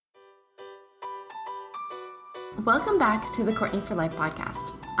Welcome back to the Courtney for Life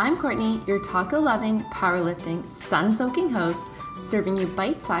podcast. I'm Courtney, your taco-loving, powerlifting, sun-soaking host, serving you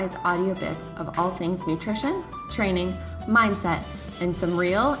bite-sized audio bits of all things nutrition, training, mindset, and some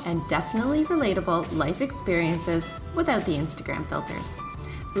real and definitely relatable life experiences without the Instagram filters.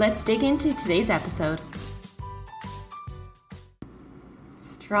 Let's dig into today's episode.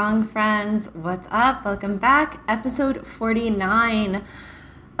 Strong friends, what's up? Welcome back. Episode 49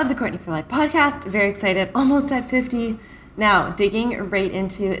 of the Courtney for Life podcast. Very excited, almost at 50. Now, digging right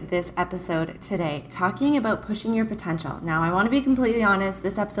into this episode today, talking about pushing your potential. Now, I want to be completely honest,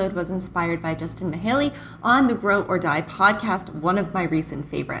 this episode was inspired by Justin Mahaley on the Grow or Die podcast, one of my recent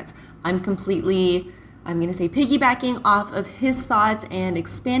favorites. I'm going to say piggybacking off of his thoughts and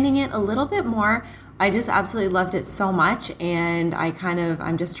expanding it a little bit more. I just absolutely loved it so much, and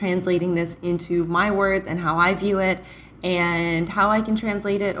I'm just translating this into my words and how I view it and how I can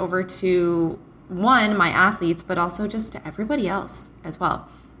translate it over to, one, my athletes, but also just to everybody else as well.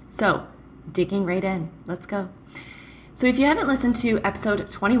 So, digging right in. Let's go. So if you haven't listened to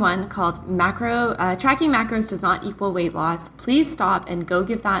episode 21 called Tracking Macros Does Not Equal Weight Loss, please stop and go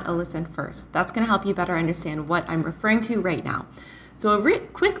give that a listen first. That's going to help you better understand what I'm referring to right now. So a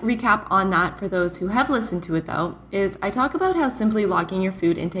quick recap on that for those who have listened to it though, is I talk about how simply logging your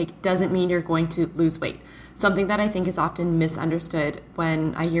food intake doesn't mean you're going to lose weight. Something that I think is often misunderstood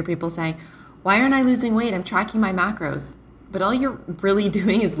when I hear people saying, why aren't I losing weight? I'm tracking my macros. But all you're really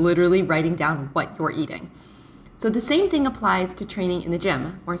doing is literally writing down what you're eating. So the same thing applies to training in the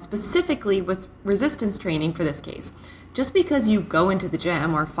gym, more specifically with resistance training for this case. Just because you go into the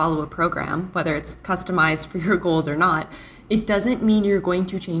gym or follow a program, whether it's customized for your goals or not, it doesn't mean you're going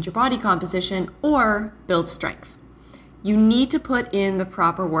to change your body composition or build strength. You need to put in the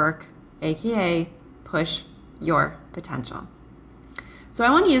proper work, aka push your potential. So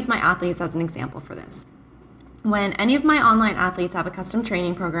I want to use my athletes as an example for this. When any of my online athletes have a custom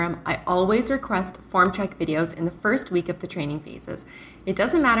training program, I always request form check videos in the first week of the training phases. It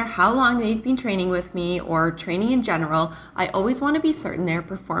doesn't matter how long they've been training with me or training in general, I always want to be certain they're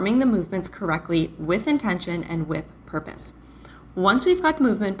performing the movements correctly with intention and with purpose. Once we've got the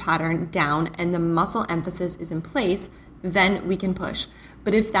movement pattern down and the muscle emphasis is in place, then we can push.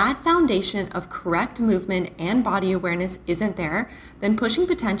 But if that foundation of correct movement and body awareness isn't there, then pushing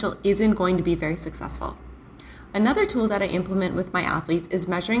potential isn't going to be very successful. Another tool that I implement with my athletes is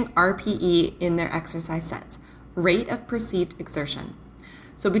measuring RPE in their exercise sets, rate of perceived exertion.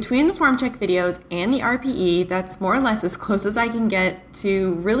 So between the form check videos and the RPE, that's more or less as close as I can get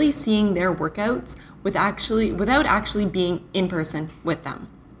to really seeing their workouts without actually being in person with them.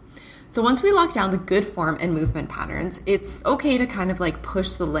 So once we lock down the good form and movement patterns, it's okay to kind of like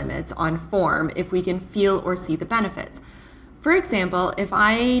push the limits on form if we can feel or see the benefits. For example, if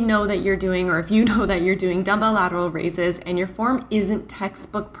I know that you're doing, or if you know that you're doing dumbbell lateral raises and your form isn't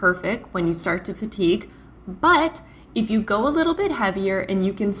textbook perfect when you start to fatigue, but if you go a little bit heavier and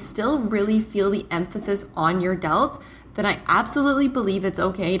you can still really feel the emphasis on your delts, then I absolutely believe it's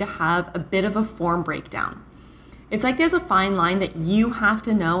okay to have a bit of a form breakdown. It's like there's a fine line that you have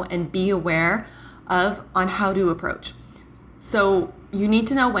to know and be aware of on how to approach. So you need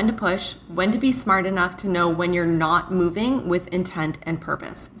to know when to push, when to be smart enough to know when you're not moving with intent and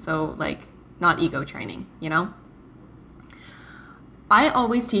purpose. So like not ego training, you know? I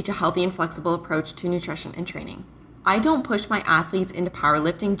always teach a healthy and flexible approach to nutrition and training. I don't push my athletes into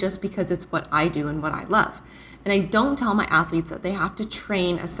powerlifting just because it's what I do and what I love. And I don't tell my athletes that they have to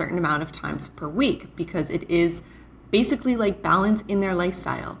train a certain amount of times per week because it is basically like balance in their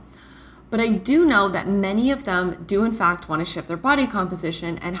lifestyle. But I do know that many of them do in fact want to shift their body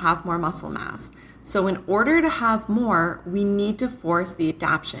composition and have more muscle mass. So in order to have more, we need to force the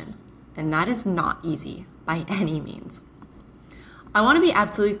adaptation. And that is not easy by any means. I want to be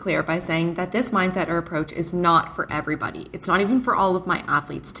absolutely clear by saying that this mindset or approach is not for everybody. It's not even for all of my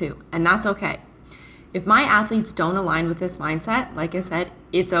athletes too, and that's okay. If my athletes don't align with this mindset, like I said,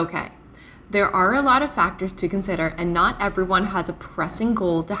 it's okay. There are a lot of factors to consider, and not everyone has a pressing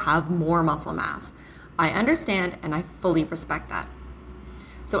goal to have more muscle mass. I understand, and I fully respect that.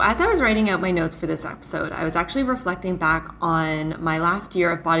 So as I was writing out my notes for this episode, I was actually reflecting back on my last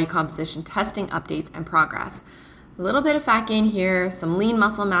year of body composition testing updates and progress. A little bit of fat gain here, some lean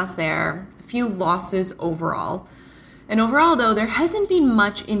muscle mass there, a few losses overall. And overall, though, there hasn't been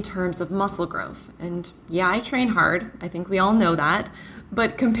much in terms of muscle growth. And yeah, I train hard. I think we all know that.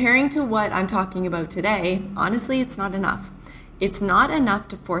 But comparing to what I'm talking about today, honestly, it's not enough. It's not enough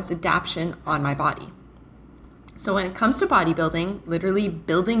to force adaptation on my body. So when it comes to bodybuilding, literally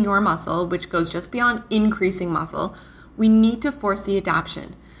building your muscle, which goes just beyond increasing muscle, we need to force the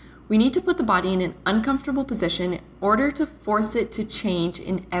adaptation. We need to put the body in an uncomfortable position in order to force it to change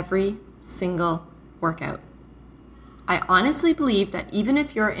in every single workout. I honestly believe that even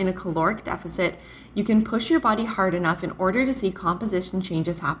if you're in a caloric deficit, you can push your body hard enough in order to see composition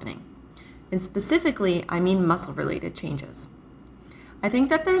changes happening. And specifically, I mean muscle-related changes. I think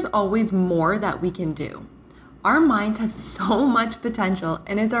that there's always more that we can do. Our minds have so much potential,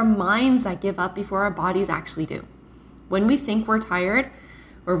 and it's our minds that give up before our bodies actually do. When we think we're tired,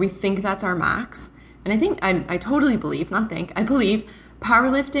 or we think that's our max, and I totally believe, I believe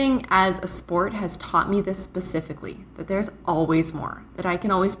powerlifting as a sport has taught me this specifically, that there's always more, that I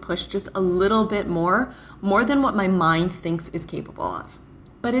can always push just a little bit more than what my mind thinks is capable of.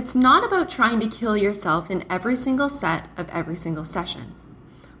 But it's not about trying to kill yourself in every single set of every single session.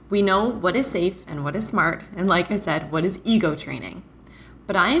 We know what is safe and what is smart, and like I said, what is ego training.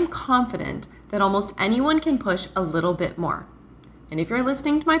 But I am confident that almost anyone can push a little bit more. And if you're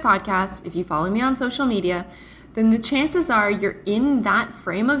listening to my podcast, if you follow me on social media, then the chances are you're in that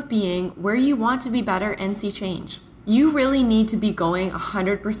frame of being where you want to be better and see change. You really need to be going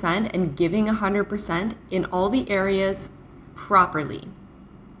 100% and giving 100% in all the areas properly.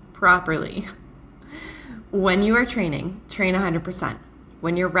 When you are training, train 100%.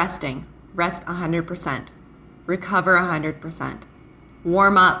 When you're resting, rest 100%. Recover 100%.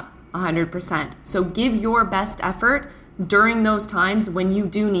 Warm up 100%. So give your best effort during those times when you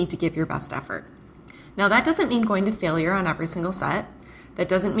do need to give your best effort. Now, that doesn't mean going to failure on every single set. That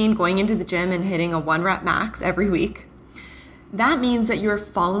doesn't mean going into the gym and hitting a 1 rep max every week. That means that you're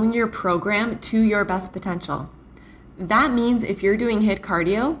following your program to your best potential. That means if you're doing HIIT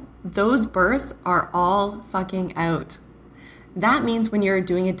cardio, those bursts are all fucking out. That means when you're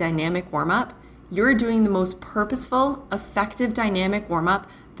doing a dynamic warm-up, you're doing the most purposeful, effective dynamic warm-up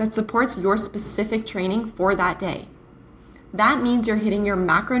that supports your specific training for that day. That means you're hitting your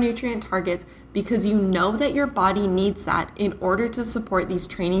macronutrient targets because you know that your body needs that in order to support these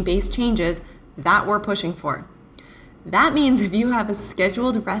training-based changes that we're pushing for. That means if you have a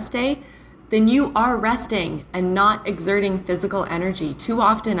scheduled rest day, then you are resting and not exerting physical energy. Too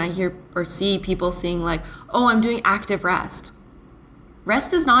often I hear or see people saying like, oh, I'm doing active rest.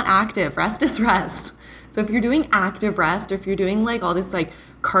 Rest is not active, rest is rest. So if you're doing active rest, or if you're doing like all this like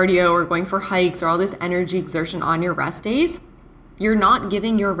cardio or going for hikes or all this energy exertion on your rest days, you're not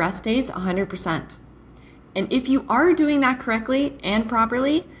giving your rest days 100%. And if you are doing that correctly and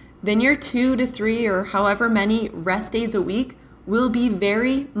properly, then your 2 to 3 or however many rest days a week will be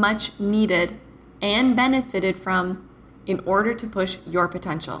very much needed and benefited from in order to push your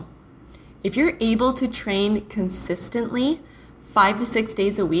potential. If you're able to train consistently 5 to 6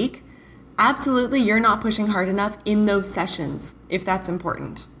 days a week, absolutely you're not pushing hard enough in those sessions, if that's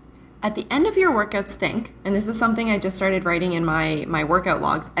important. At the end of your workouts, think, and this is something I just started writing in my workout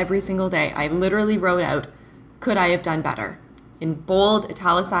logs every single day. I literally wrote out, could I have done better? In bold,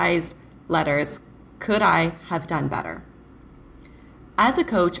 italicized letters, could I have done better? As a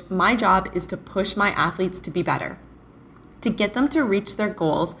coach, my job is to push my athletes to be better, to get them to reach their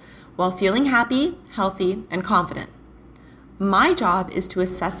goals while feeling happy, healthy, and confident. My job is to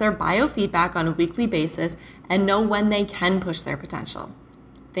assess their biofeedback on a weekly basis and know when they can push their potential.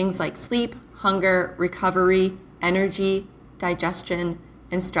 Things like sleep, hunger, recovery, energy, digestion,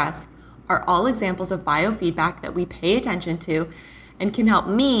 and stress are all examples of biofeedback that we pay attention to and can help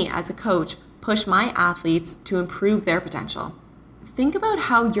me as a coach push my athletes to improve their potential. Think about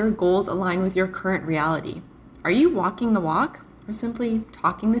how your goals align with your current reality. Are you walking the walk or simply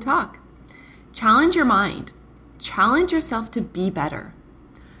talking the talk? Challenge your mind. Challenge yourself to be better.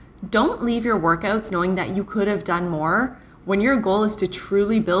 Don't leave your workouts knowing that you could have done more when your goal is to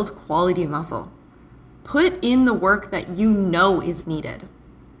truly build quality muscle. Put in the work that you know is needed.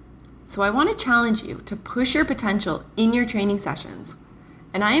 So I want to challenge you to push your potential in your training sessions.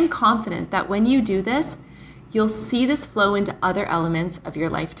 And I am confident that when you do this, you'll see this flow into other elements of your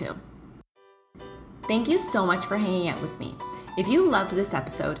life too. Thank you so much for hanging out with me. If you loved this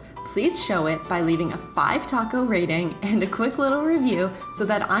episode, please show it by leaving a 5-taco rating and a quick little review so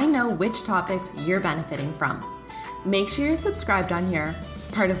that I know which topics you're benefiting from. Make sure you're subscribed on here,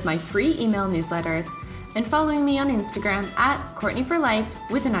 part of my free email newsletters, and following me on Instagram at CourtneyForLife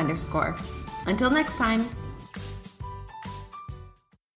with an _. Until next time.